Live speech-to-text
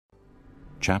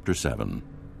Chapter 7.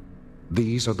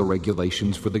 These are the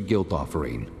regulations for the guilt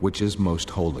offering, which is most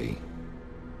holy.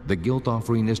 The guilt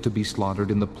offering is to be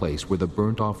slaughtered in the place where the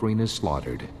burnt offering is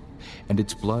slaughtered, and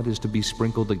its blood is to be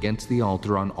sprinkled against the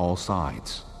altar on all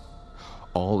sides.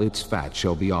 All its fat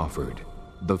shall be offered,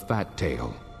 the fat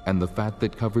tail, and the fat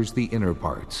that covers the inner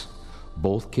parts,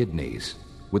 both kidneys,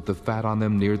 with the fat on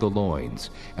them near the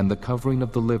loins, and the covering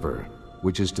of the liver,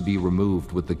 which is to be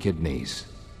removed with the kidneys.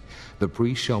 The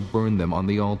priest shall burn them on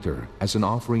the altar as an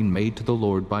offering made to the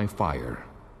Lord by fire.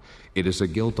 It is a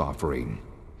guilt offering.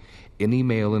 Any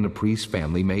male in a priest's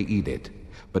family may eat it,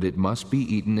 but it must be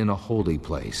eaten in a holy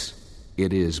place.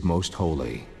 It is most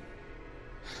holy.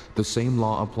 The same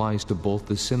law applies to both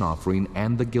the sin offering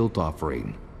and the guilt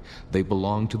offering. They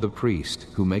belong to the priest,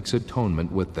 who makes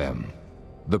atonement with them.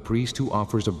 The priest who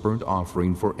offers a burnt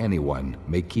offering for anyone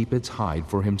may keep its hide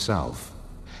for himself.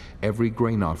 Every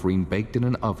grain offering baked in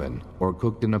an oven or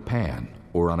cooked in a pan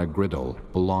or on a griddle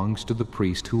belongs to the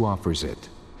priest who offers it.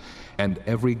 And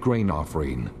every grain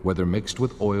offering, whether mixed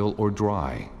with oil or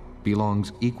dry,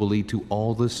 belongs equally to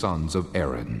all the sons of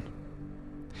Aaron.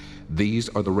 These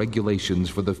are the regulations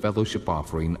for the fellowship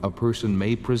offering a person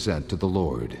may present to the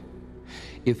Lord.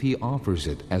 If he offers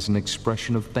it as an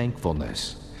expression of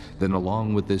thankfulness, then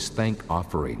along with this thank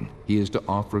offering, he is to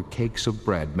offer cakes of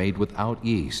bread made without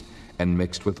yeast and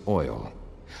mixed with oil,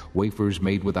 wafers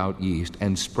made without yeast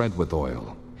and spread with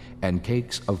oil, and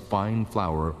cakes of fine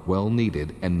flour well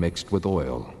kneaded and mixed with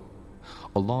oil.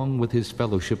 Along with his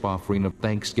fellowship offering of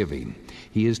thanksgiving,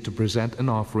 he is to present an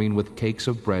offering with cakes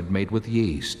of bread made with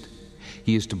yeast.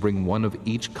 He is to bring one of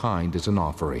each kind as an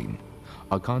offering,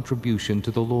 a contribution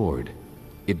to the Lord.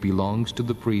 It belongs to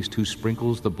the priest who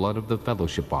sprinkles the blood of the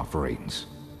fellowship offerings.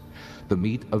 The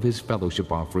meat of his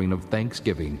fellowship offering of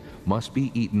thanksgiving must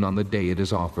be eaten on the day it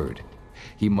is offered.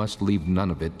 He must leave none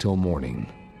of it till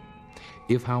morning.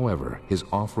 If, however, his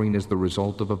offering is the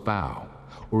result of a vow,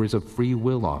 or is a free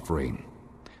will offering,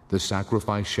 the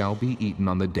sacrifice shall be eaten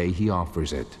on the day he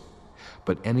offers it,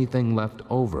 but anything left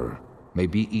over may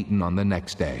be eaten on the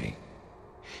next day.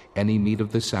 Any meat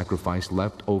of the sacrifice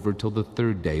left over till the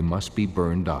third day must be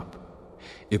burned up.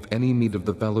 If any meat of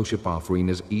the fellowship offering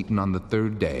is eaten on the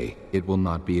third day, it will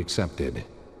not be accepted.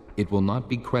 It will not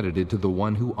be credited to the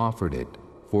one who offered it,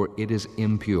 for it is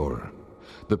impure.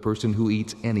 The person who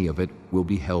eats any of it will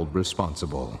be held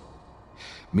responsible.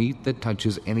 Meat that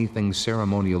touches anything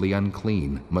ceremonially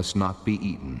unclean must not be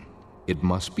eaten. It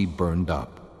must be burned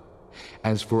up.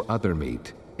 As for other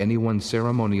meat, anyone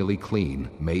ceremonially clean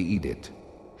may eat it.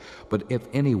 But if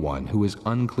anyone who is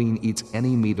unclean eats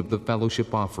any meat of the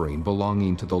fellowship offering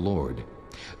belonging to the Lord,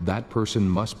 that person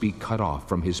must be cut off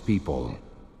from his people.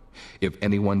 If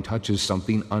anyone touches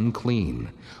something unclean,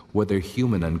 whether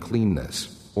human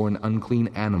uncleanness, or an unclean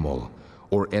animal,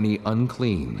 or any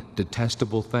unclean,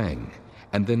 detestable thing,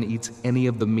 and then eats any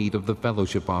of the meat of the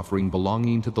fellowship offering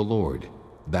belonging to the Lord,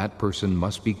 that person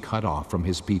must be cut off from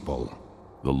his people.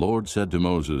 The Lord said to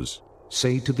Moses,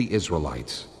 "Say to the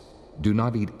Israelites, do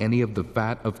not eat any of the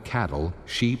fat of cattle,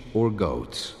 sheep, or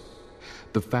goats.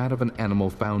 The fat of an animal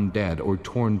found dead or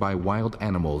torn by wild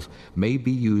animals may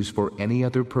be used for any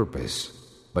other purpose,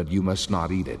 but you must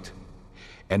not eat it.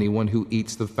 Anyone who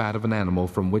eats the fat of an animal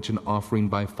from which an offering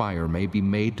by fire may be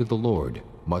made to the Lord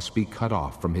must be cut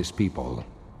off from his people.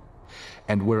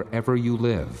 And wherever you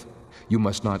live, you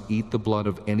must not eat the blood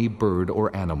of any bird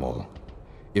or animal.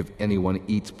 If anyone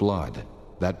eats blood,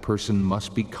 that person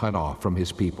must be cut off from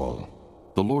his people."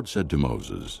 The Lord said to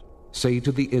Moses, "Say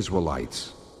to the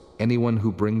Israelites, anyone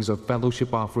who brings a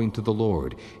fellowship offering to the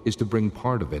Lord is to bring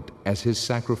part of it as his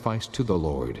sacrifice to the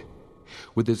Lord.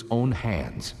 With his own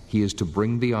hands he is to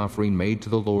bring the offering made to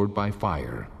the Lord by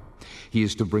fire. He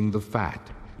is to bring the fat,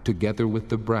 together with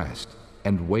the breast,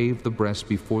 and wave the breast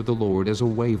before the Lord as a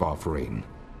wave offering.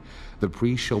 The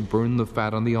priest shall burn the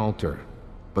fat on the altar,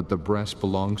 but the breast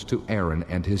belongs to Aaron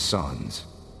and his sons.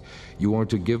 You are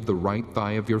to give the right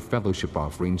thigh of your fellowship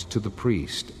offerings to the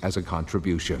priest as a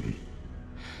contribution.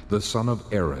 The son of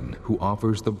Aaron, who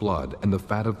offers the blood and the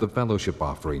fat of the fellowship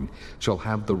offering, shall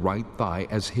have the right thigh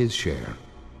as his share.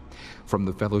 From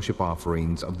the fellowship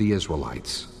offerings of the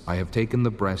Israelites, I have taken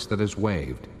the breast that is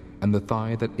waved and the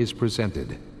thigh that is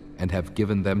presented, and have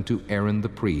given them to Aaron the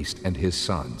priest and his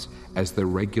sons as their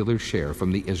regular share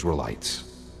from the Israelites."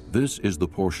 This is the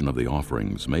portion of the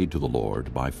offerings made to the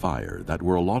Lord by fire that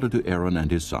were allotted to Aaron and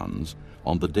his sons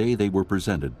on the day they were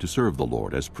presented to serve the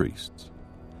Lord as priests.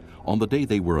 On the day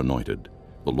they were anointed,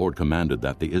 the Lord commanded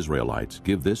that the Israelites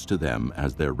give this to them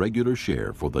as their regular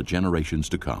share for the generations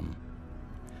to come.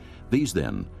 These,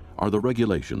 then, are the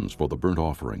regulations for the burnt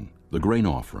offering, the grain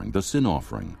offering, the sin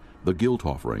offering, the guilt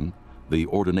offering, the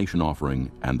ordination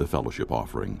offering and the fellowship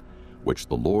offering, which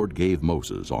the Lord gave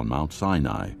Moses on Mount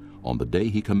Sinai on the day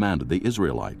he commanded the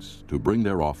Israelites to bring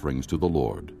their offerings to the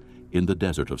Lord in the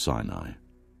desert of Sinai.